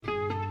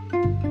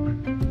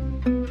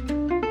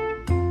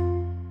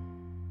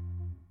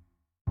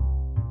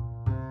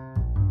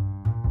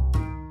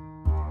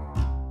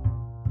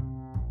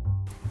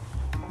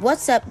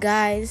What's up,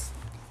 guys?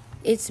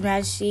 It's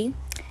Majesty,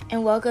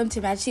 and welcome to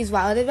Majesty's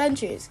Wild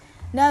Adventures.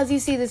 Now, as you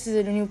see, this is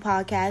a new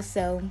podcast,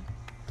 so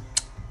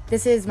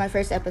this is my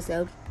first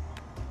episode.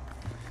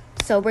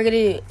 So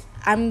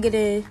I'm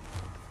gonna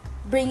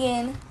bring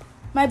in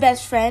my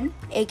best friend,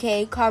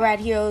 aka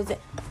Comrade Heroes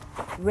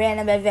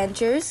Random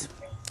Adventures.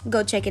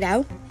 Go check it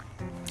out.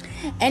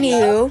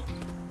 Anywho,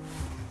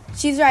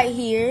 she's right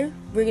here.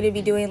 We're gonna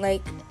be doing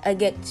like a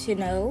get to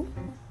know.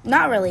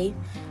 Not really.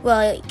 Well,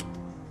 like,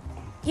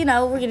 you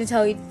know, we're gonna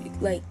tell you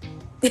like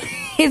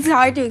it's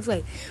hard to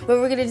explain, but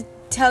we're gonna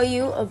tell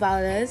you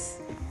about us,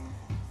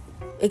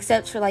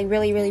 except for like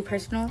really, really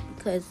personal,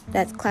 because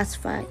that's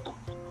classified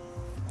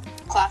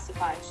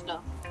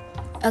stuff.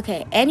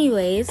 Okay,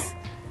 anyways,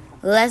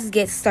 let's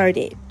get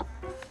started.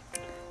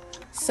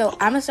 So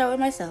I'm gonna start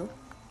with myself.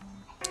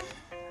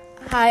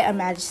 Hi, I'm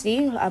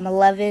Majesty. I'm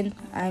 11.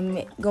 I'm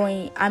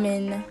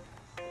in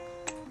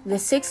the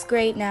 6th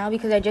grade now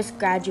because I just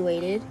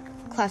graduated,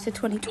 class of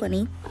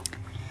 2020.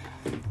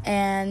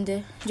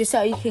 And just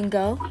so you can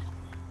go.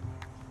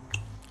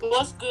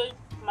 What's good?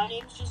 My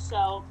name's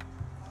Giselle.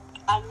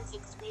 I'm in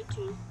 6th grade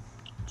too.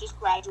 Just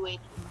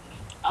graduated.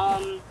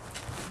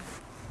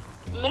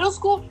 Middle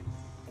school,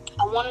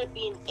 I want to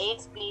be an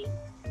ASB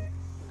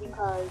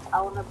because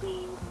I want to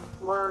be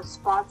more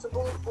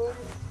responsible in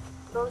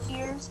those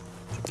years.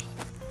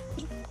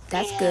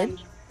 That's good.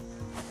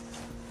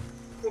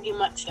 Pretty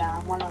much, yeah.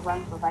 I want to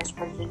run for vice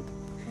president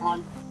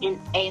in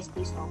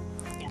ASB, so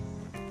yeah.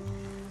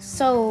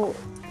 So,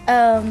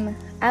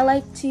 I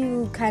like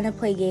to kind of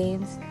play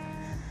games.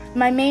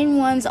 My main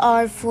ones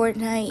are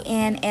Fortnite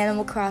and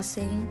Animal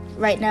Crossing.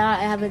 Right now,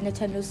 I have a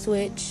Nintendo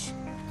Switch.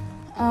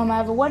 I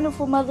have a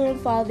wonderful mother and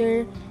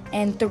father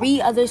and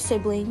 3 other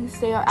siblings.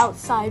 They are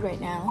outside right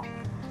now.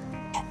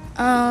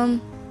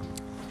 I'm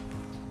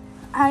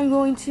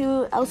going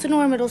to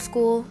Elsinore Middle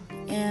School,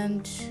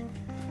 and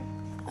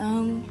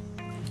I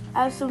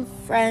have some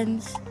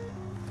friends.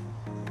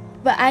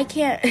 But I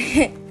can't,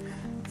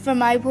 from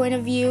my point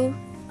of view,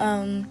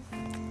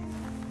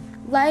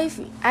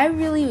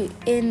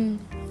 in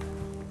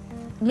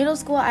middle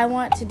school, I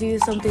want to do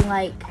something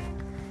like,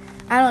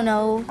 I don't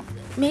know,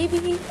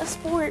 maybe a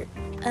sport.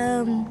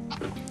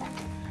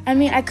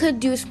 I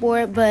could do a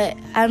sport, but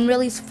I'm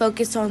really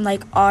focused on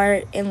like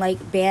art and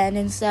like band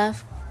and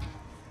stuff,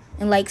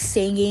 and like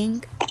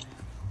singing.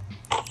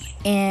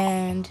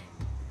 And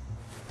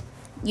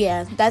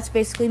yeah, that's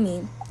basically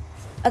me.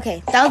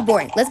 Okay, that was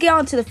boring. Let's get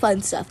on to the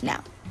fun stuff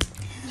now.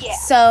 Yeah.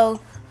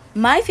 So,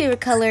 my favorite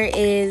colors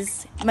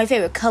is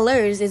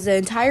the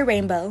entire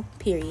rainbow,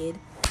 period.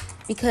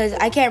 Because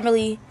I can't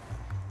really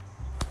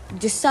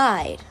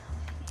decide.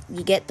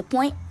 You get the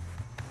point?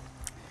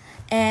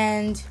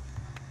 And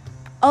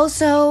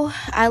also,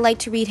 I like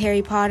to read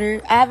Harry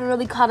Potter. I haven't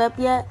really caught up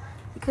yet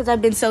because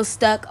I've been so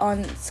stuck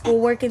on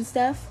schoolwork and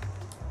stuff.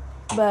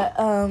 But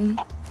I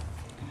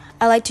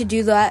like to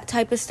do that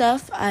type of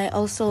stuff.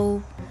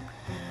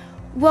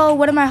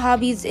 One of my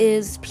hobbies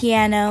is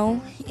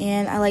piano,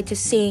 and I like to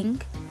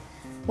sing.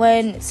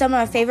 Some of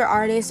my favorite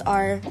artists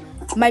are,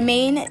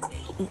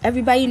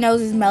 everybody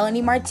knows, is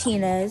Melanie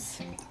Martinez.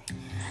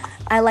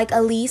 I like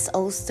Elise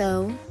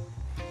also.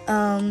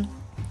 I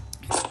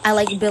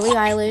like Billie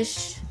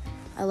Eilish.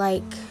 I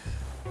like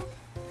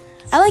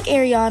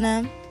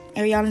Ariana.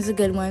 Ariana's a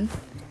good one.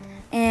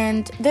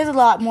 And there's a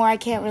lot more. I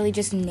can't really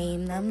just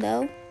name them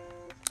though.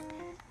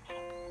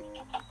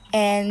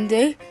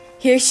 And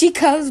here she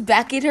comes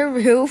back in her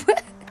room.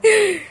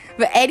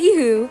 But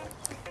anywho,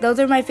 those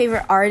are my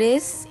favorite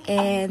artists,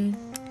 and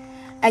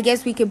I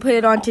guess we can put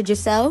it on to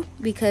Giselle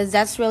because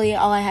that's really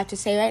all I have to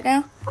say right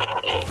now.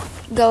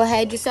 Go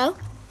ahead, Giselle.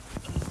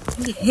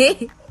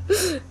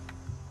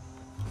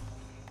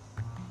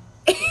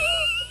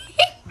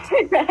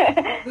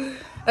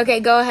 Okay,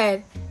 go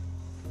ahead.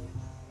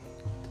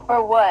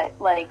 For what?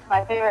 Like,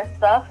 my favorite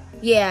stuff?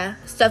 Yeah,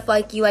 stuff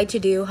like you like to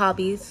do,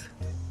 hobbies.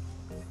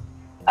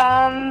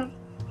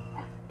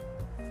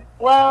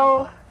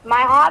 Well,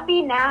 my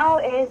hobby now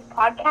is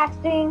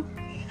podcasting.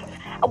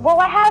 Well,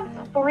 I have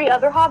 3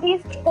 other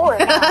hobbies. 4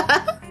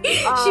 now.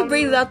 She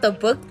brings out the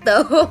book,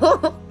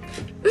 though.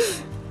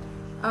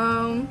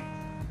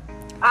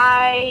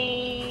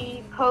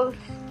 I post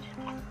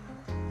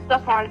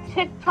stuff on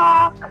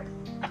TikTok.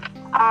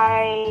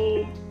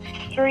 I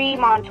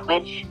stream on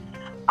Twitch.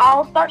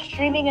 I'll start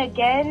streaming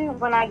again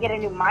when I get a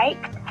new mic.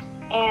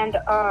 And,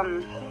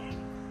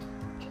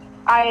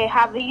 I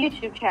have the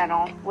YouTube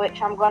channel,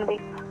 which I'm going to be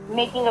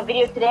making a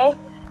video today,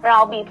 and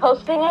I'll be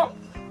posting it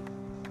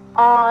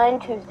on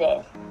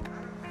Tuesday.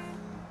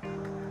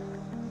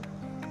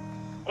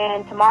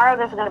 And tomorrow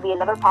there's going to be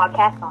another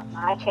podcast on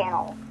my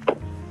channel.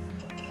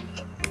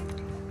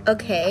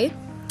 Okay.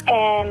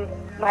 And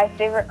my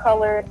favorite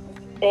color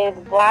is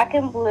black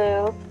and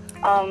blue.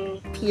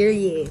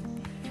 Period.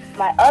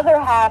 My other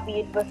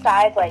hobby,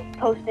 besides like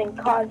posting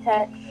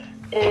content,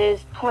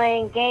 is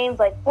playing games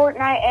like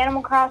Fortnite,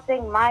 Animal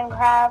Crossing,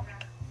 Minecraft,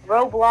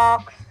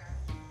 Roblox,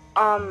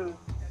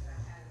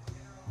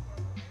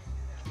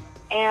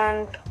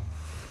 and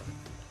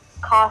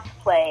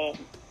cosplaying.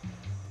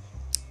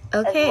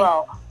 Okay. as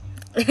well.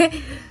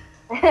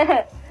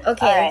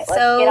 Okay, All right, so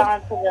let's get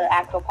on to the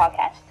actual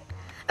podcast.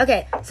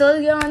 Okay, so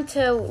let's get on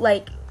to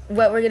like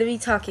what we're gonna be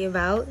talking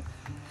about.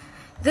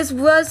 This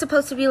was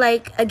supposed to be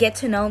like a get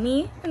to know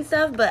me and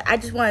stuff, but I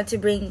just wanted to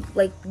bring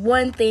like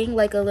one thing,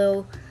 like a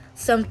little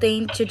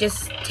something to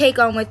just take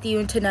on with you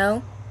and to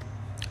know.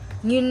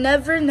 You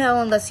never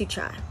know unless you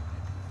try.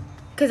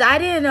 Cause I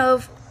didn't know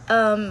if,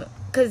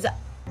 cause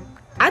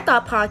I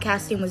thought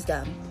podcasting was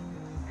dumb.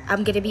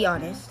 I'm gonna be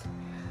honest.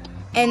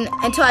 And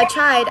until I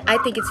tried, I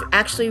think it's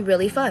actually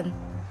really fun.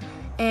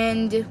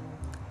 And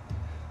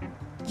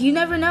you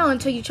never know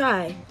until you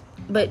try.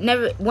 But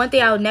one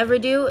thing I'll never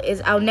do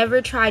is I'll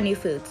never try new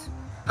foods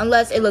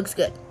unless it looks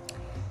good.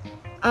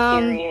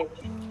 Period.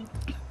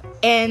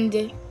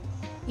 And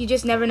you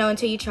just never know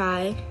until you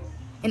try.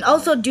 And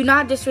also, do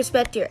not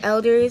disrespect your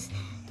elders,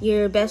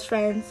 your best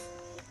friends.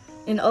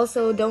 And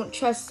also, don't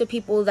trust the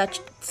people that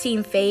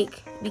seem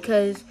fake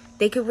because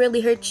they could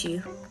really hurt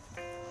you.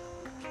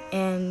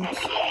 And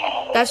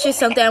that's just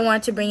something I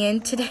wanted to bring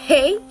in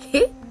today.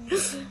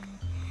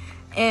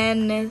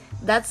 And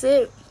that's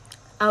it.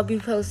 I'll be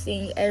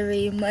posting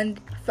every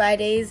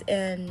Fridays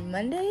and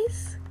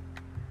Mondays.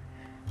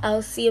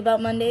 I'll see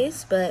about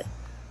Mondays, but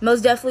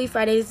most definitely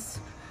Fridays.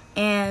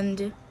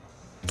 And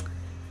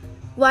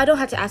well, I don't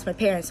have to ask my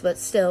parents, but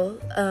still,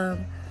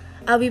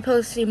 I'll be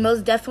posting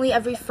most definitely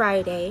every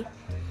Friday.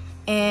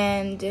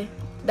 And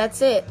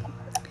that's it.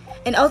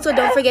 And also,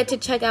 don't forget to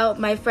check out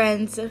my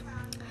friend's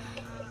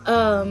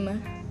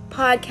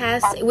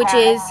podcast, which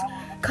is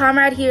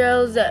Comrade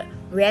Heroes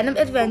Random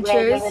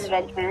Adventures.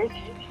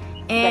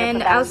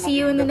 And I'll see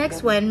you in the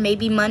next one,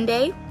 maybe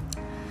Monday.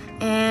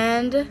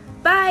 And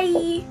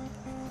bye!